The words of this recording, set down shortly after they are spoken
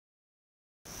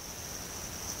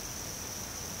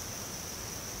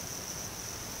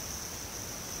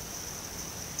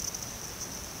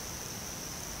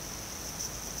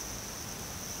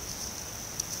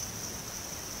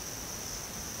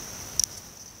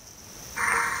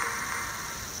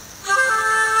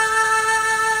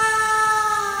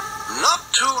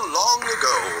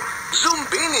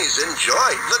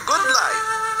enjoyed the good life.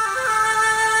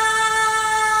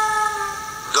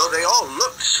 Though they all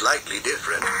looked slightly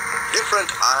different, different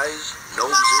eyes,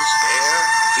 noses, hair,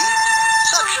 feet,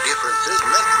 such differences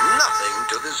meant nothing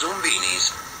to the Zoombinis.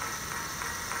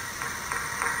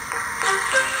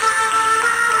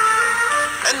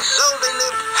 And so they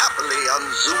lived happily on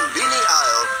Zoombini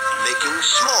Isle, making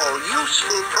small,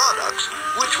 useful products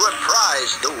which were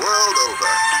prized the world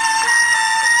over.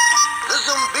 The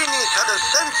Zoombinis had a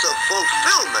sense of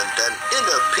fulfillment and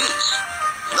inner peace,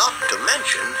 not to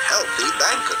mention healthy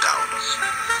bank accounts.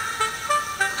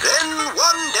 Then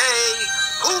one day,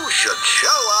 who should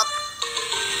show up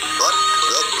but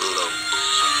the Bloats?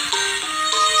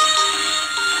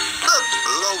 The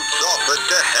Bloats offered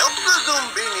to help the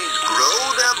Zoombinis grow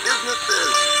their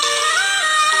businesses,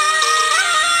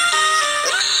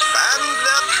 expand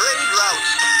their trade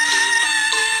routes,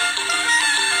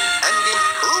 and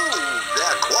improve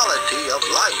their quality of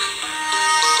life.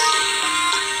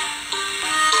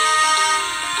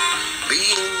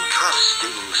 Being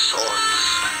trusting sorts,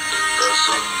 the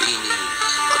Zoombinis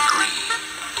agreed.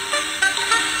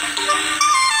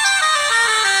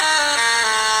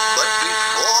 But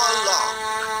before long,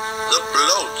 the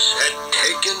Bloats had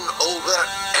taken over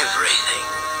everything.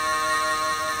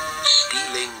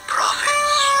 Stealing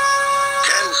profits,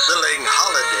 canceling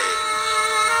holidays,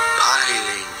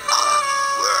 piling on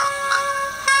work.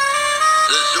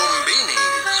 The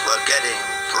Zoombinis were getting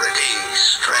pretty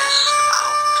stressed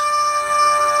out.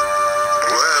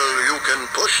 Well, you can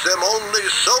push them only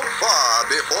so far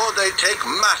before they take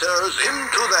matters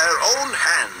into their own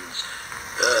hands,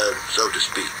 so to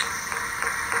speak.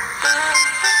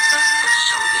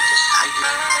 So they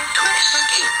decided to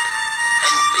escape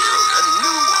and build a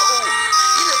new home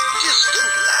in a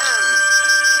distant land.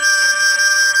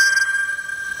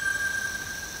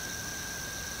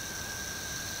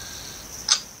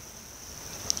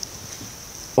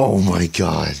 Oh my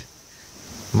god.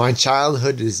 My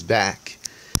childhood is back.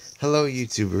 Hello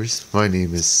YouTubers, my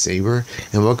name is Saber,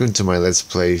 and welcome to my Let's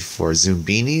Play for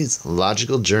Zoombinis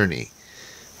Logical Journey.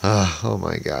 Oh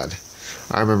my god.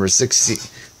 I remember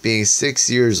being 6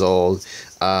 years old,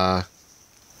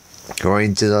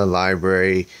 going to the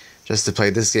library just to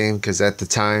play this game, because at the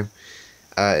time,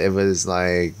 it was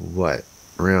like, what,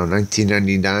 around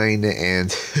 1999,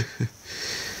 and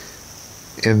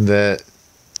in the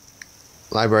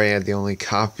library I had the only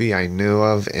copy I knew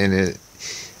of, and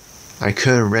I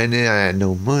couldn't rent it, I had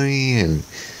no money, and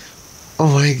oh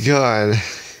my god.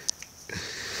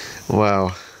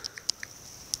 Wow.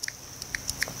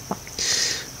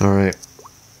 Alright.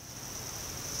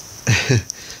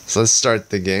 So let's start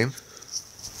the game.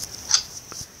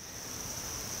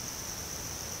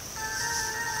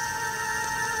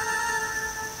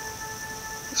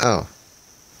 Oh.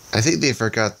 I think they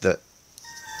forgot the...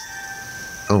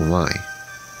 Oh my.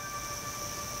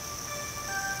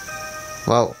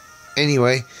 Well,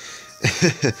 anyway,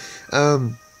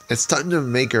 it's time to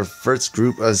make our first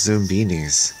group of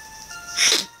Zoombinis.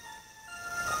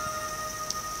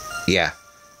 Yeah,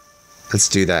 let's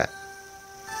do that.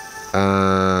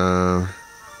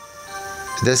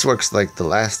 This works like the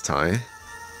last time.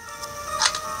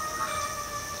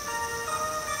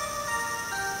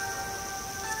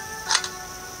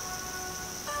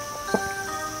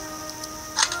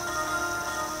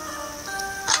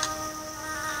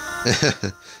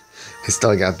 I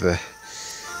still got the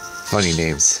funny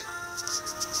names.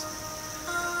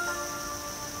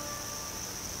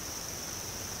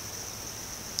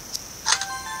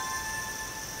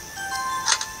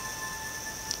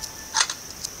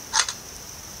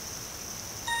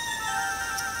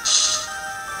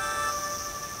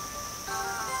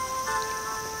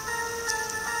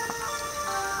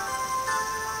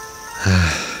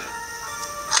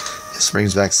 This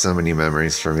brings back so many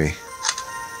memories for me.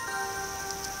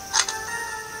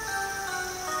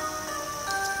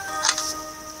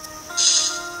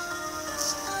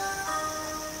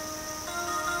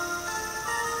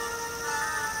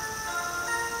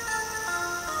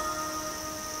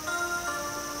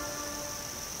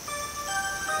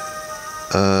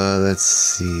 Let's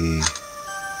see.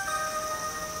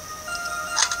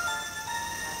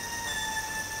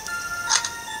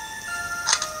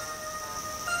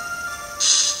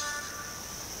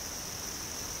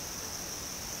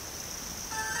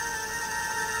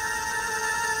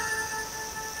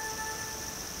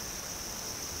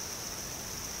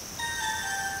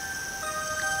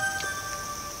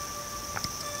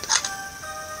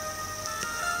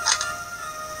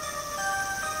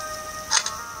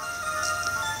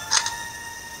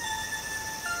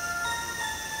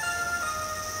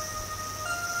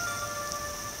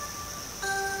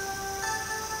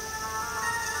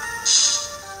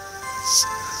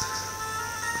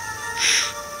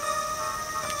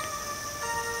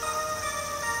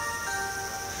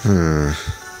 Hmm.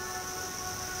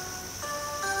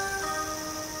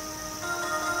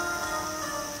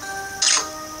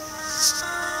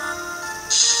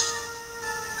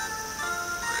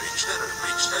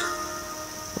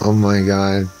 Oh my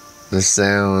god, the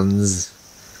sounds.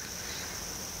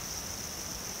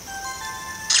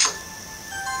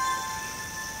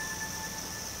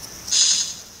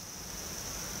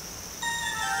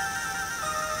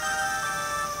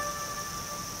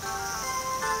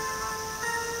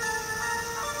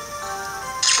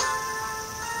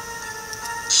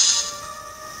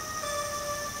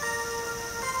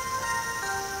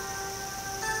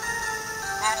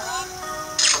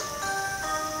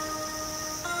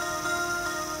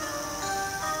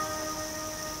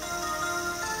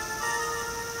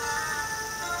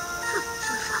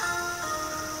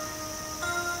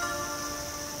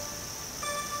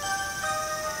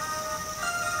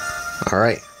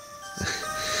 Alright.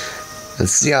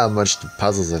 Let's see how much the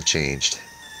puzzles have changed.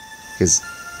 Because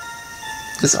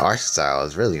this art style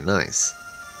is really nice.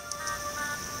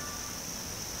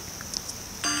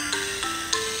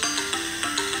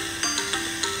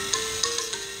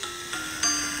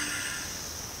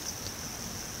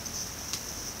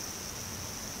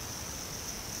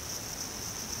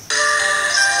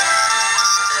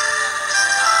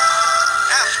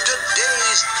 After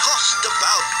days tossed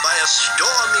about by a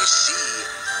stormy sea,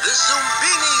 the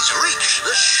Zoombinis reach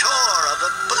the shore of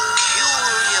a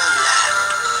peculiar land.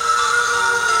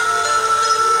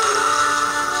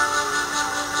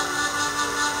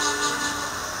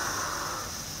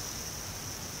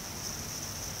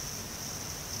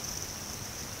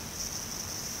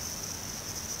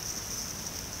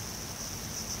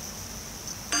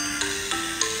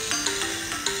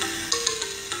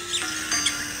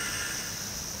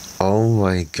 Oh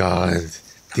my god.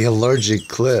 The allergic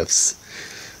cliffs.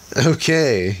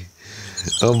 Okay.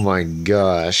 Oh my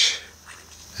gosh.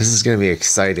 This is gonna be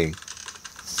exciting.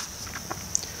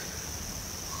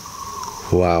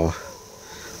 Wow.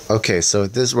 Okay, so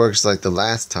if this works like the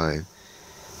last time,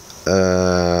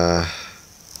 oh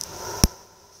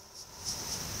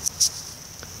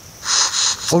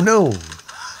no!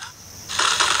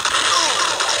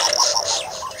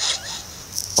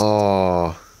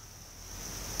 Oh.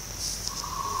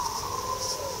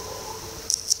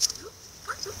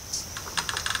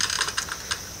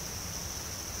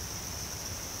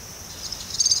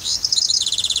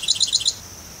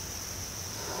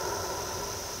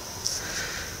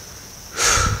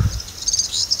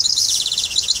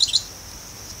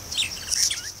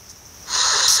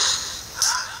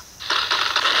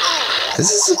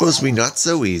 This is supposed to be not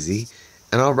so easy,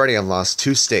 and already I've lost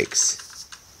 2 stakes.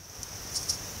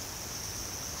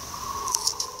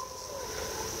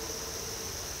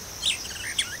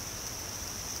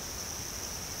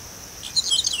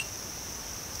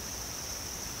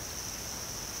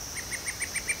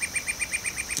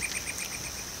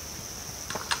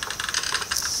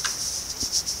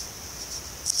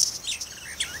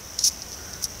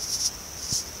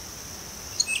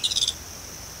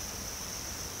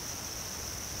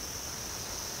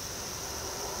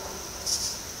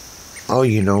 Oh,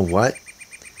 you know what?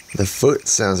 The foot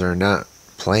sounds are not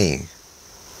playing.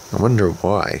 I wonder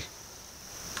why.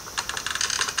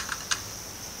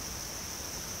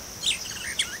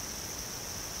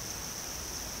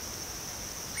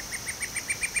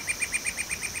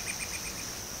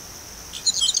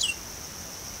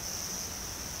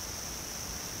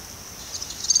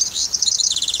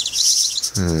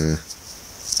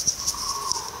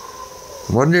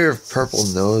 Wonder if purple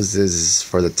nose is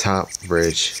for the top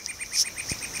bridge.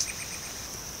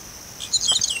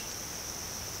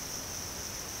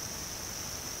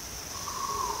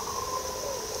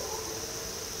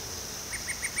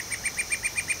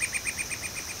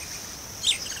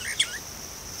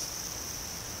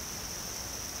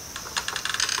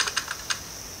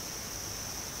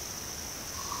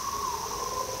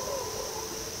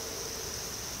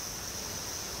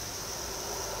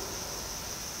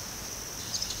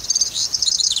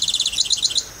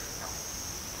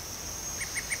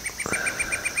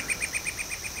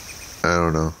 I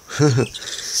don't know.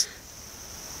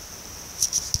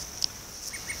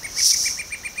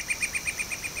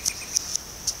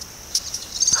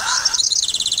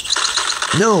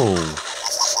 No!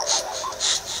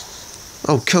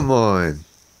 Oh, come on.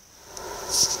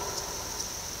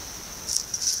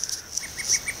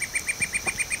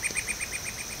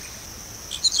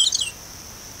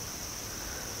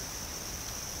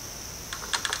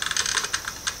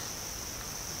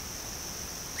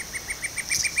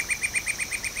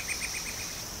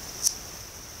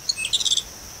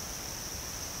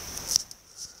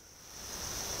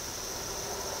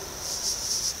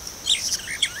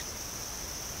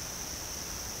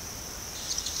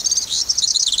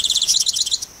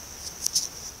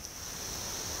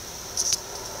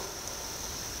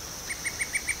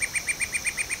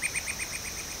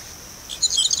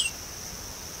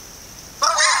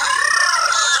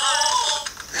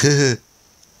 You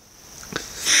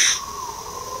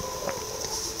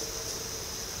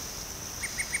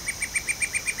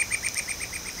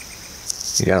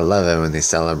gotta love it when they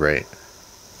celebrate.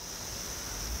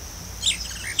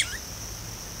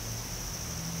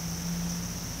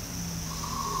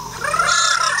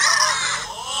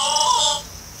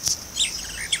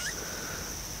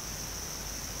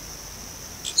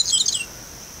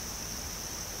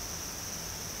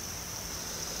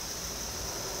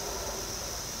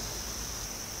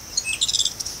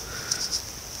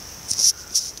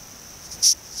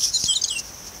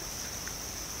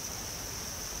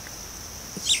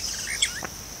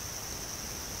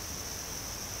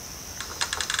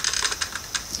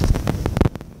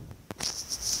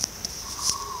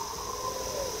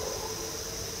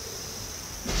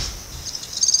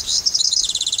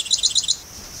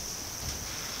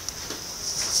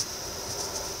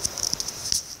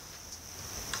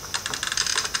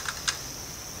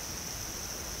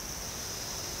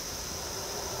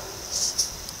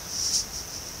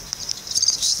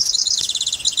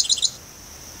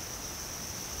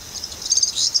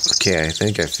 Okay, I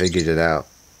think I figured it out.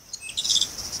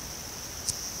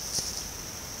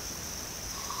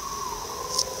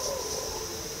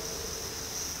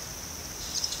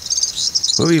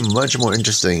 It would be much more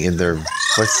interesting in their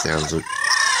foot sounds.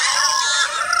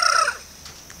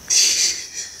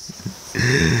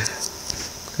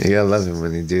 You gotta love it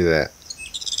when they do that.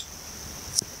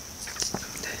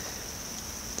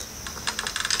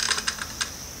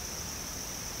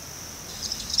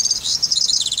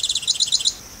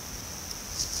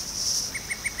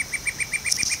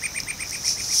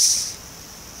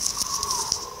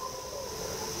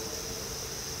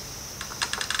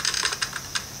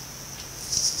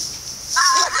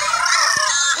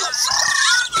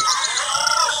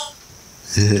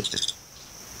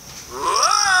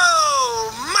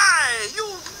 Whoa, my,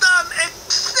 you've done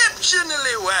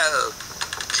exceptionally well.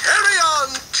 Carry on,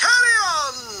 carry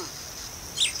on.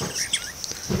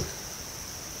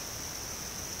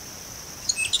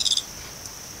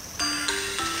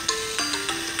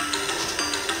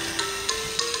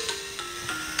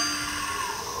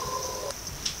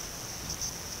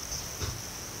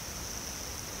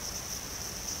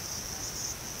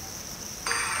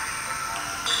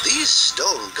 These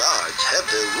stone guards have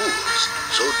their rules,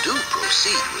 so do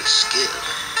proceed with skill.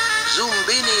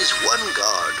 Zoombinis one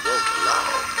guard won't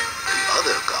allow, the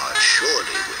other guard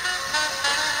surely will.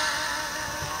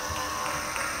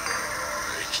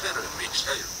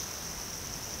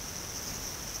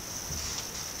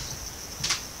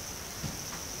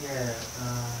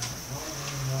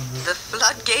 The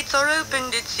floodgates are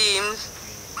opened, it seems.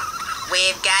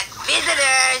 We've got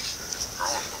visitors.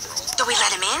 Do we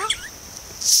let him in?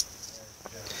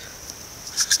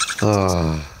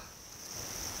 Oh,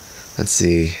 let's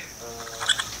see.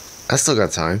 I still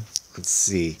got time. Let's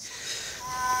see.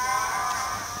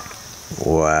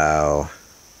 Wow.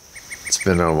 It's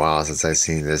been a while since I've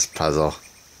seen this puzzle.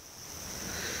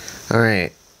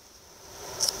 Alright.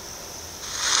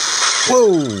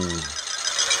 Whoa!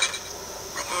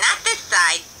 Not this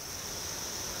side.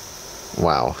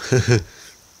 Wow.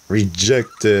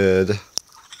 Rejected.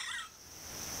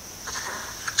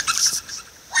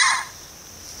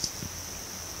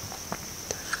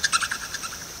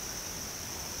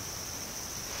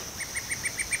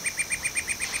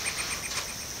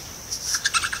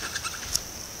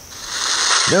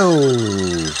 No.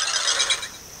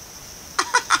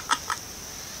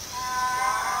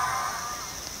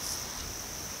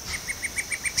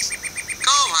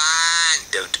 Go on,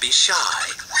 don't be shy.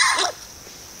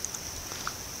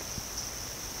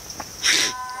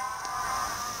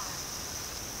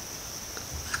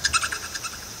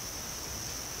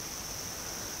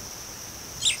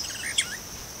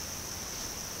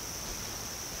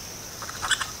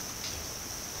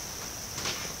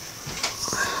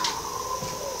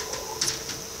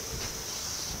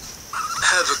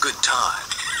 Have a good time.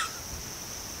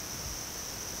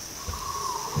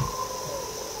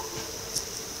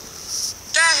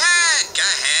 Go ahead, go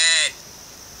ahead.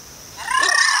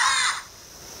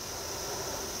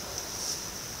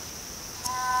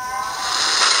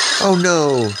 Oh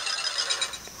no.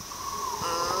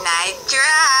 Nice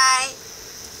try.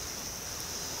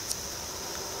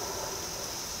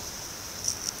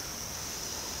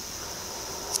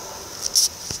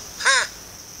 Huh.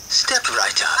 Step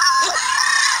right up.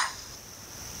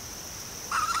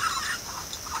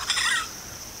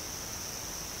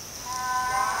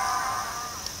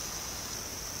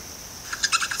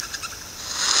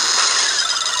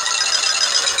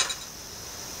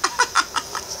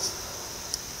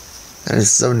 That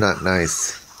is so not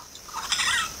nice.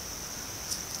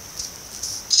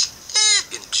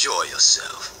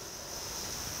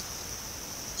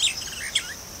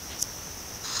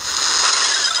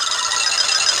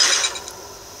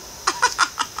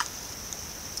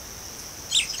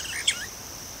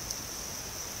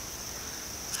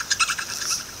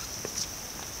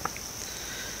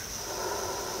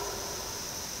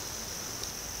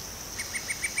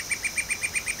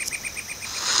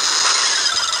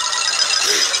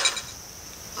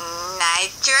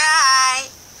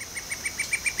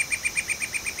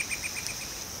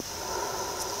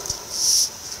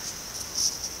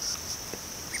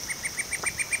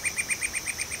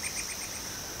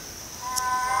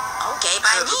 by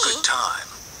Have me. a good time.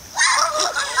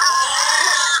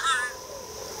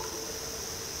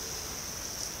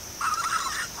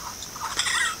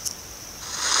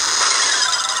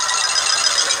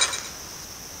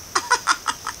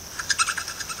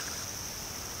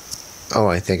 Oh,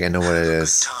 I think I know what it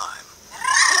is.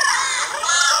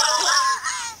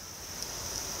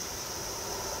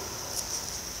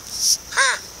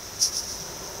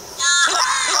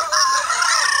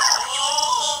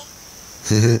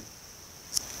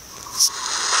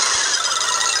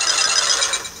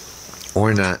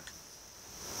 Or not.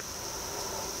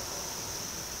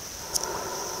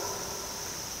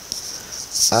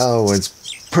 Oh, it's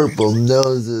purple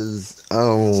noses.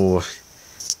 Oh,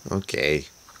 okay.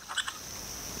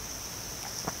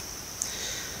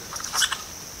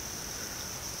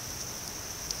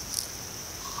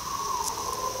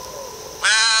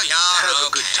 Well, y'all Have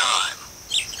a good time.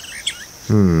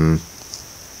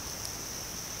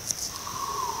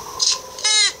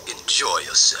 Enjoy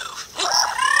yourself.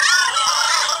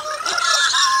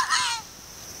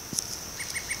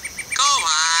 Go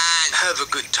on. Have a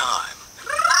good time.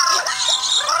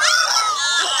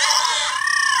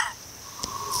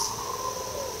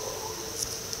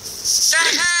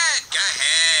 Go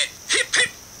ahead. Hip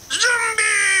hip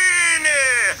Zombini!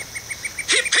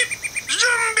 Hip hip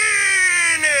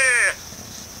Zombini!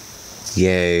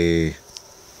 Yay.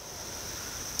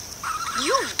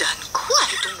 You've done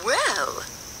quite well.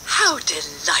 How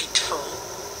delightful.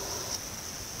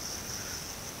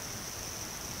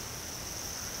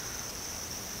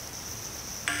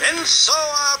 And so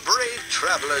our brave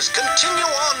travelers continue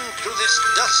on through this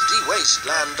dusty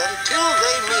wasteland until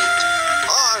they meet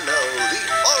Arno, the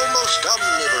almost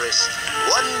omnivorous,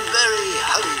 one very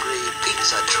hungry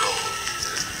pizza troll.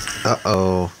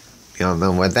 Uh-oh. Y'all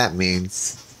know what that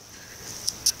means.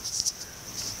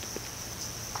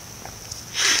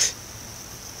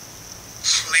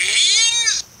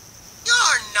 Fleas?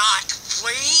 You're not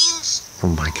fleas. Oh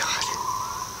my god.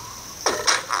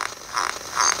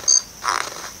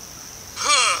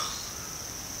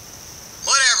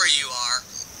 Whatever you are,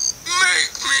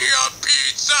 make me a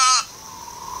pizza.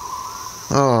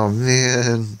 Oh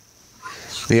man.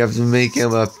 We have to make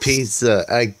him a pizza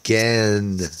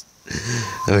again.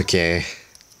 Okay.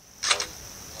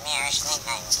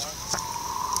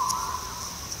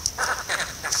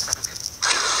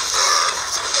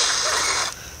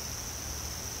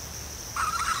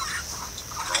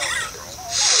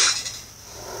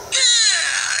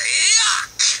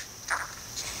 Yuck.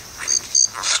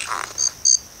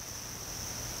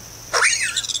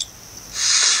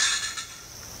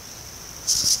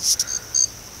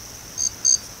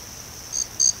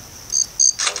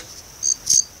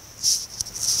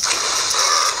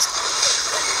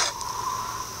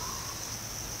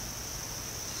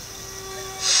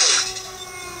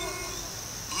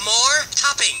 More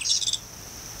toppings.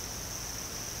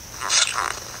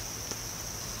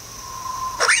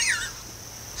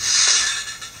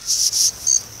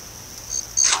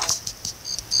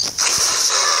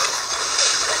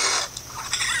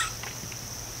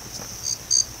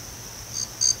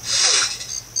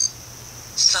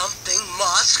 Something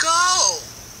must go.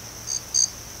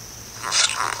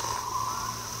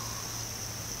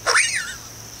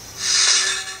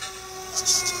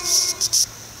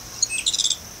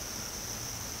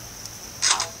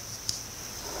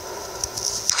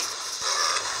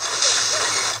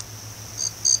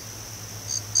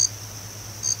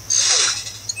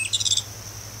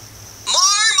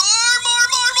 More.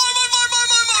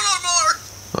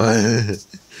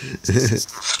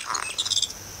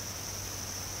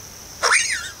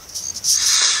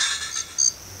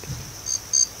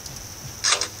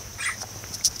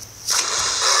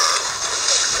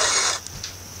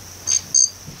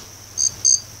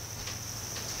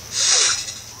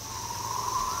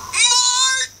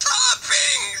 More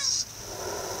toppings.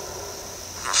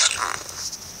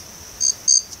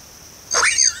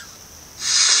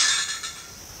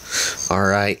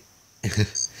 Alright.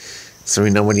 So we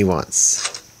know what he wants.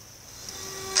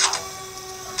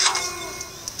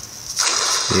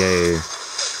 Yay.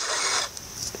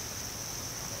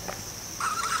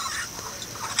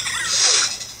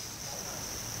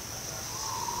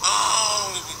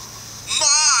 Oh,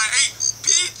 my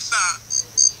pizza.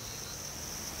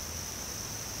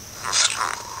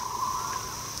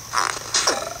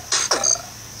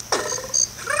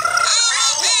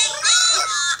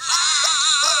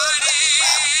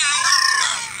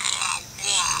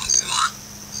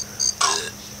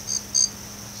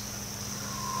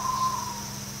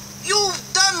 You've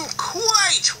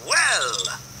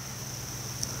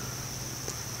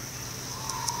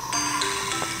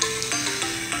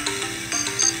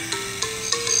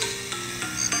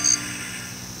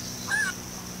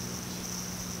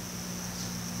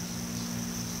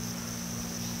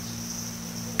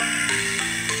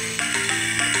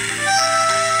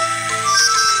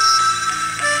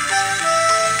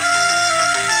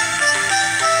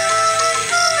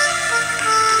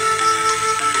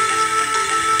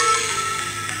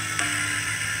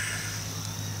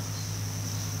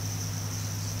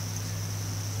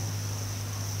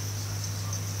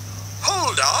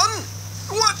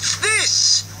What's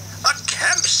this? A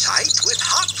campsite with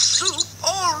hot soup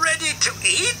all ready to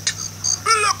eat?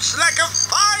 Looks like a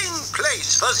fine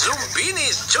place for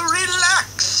Zoombinis to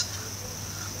relax.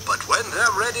 But when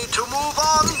they're ready to move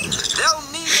on, they'll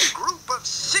need a group of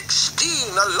 16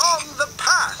 along the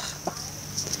path.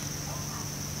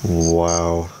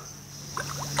 Wow.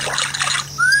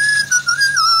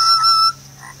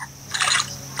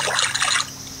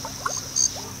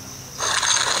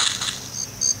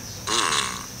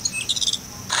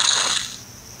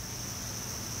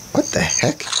 What the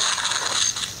heck?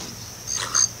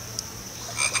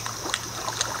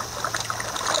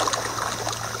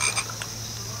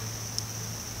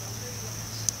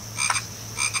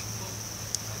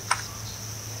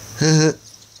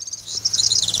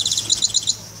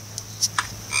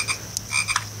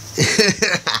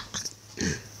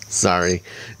 Sorry.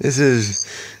 This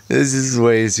is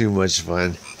way too much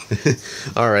fun.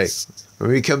 Alright. When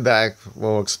we come back,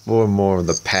 we'll explore more of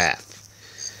the path.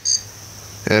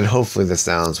 And hopefully the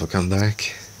sounds will come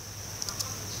back.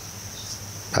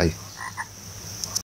 Bye.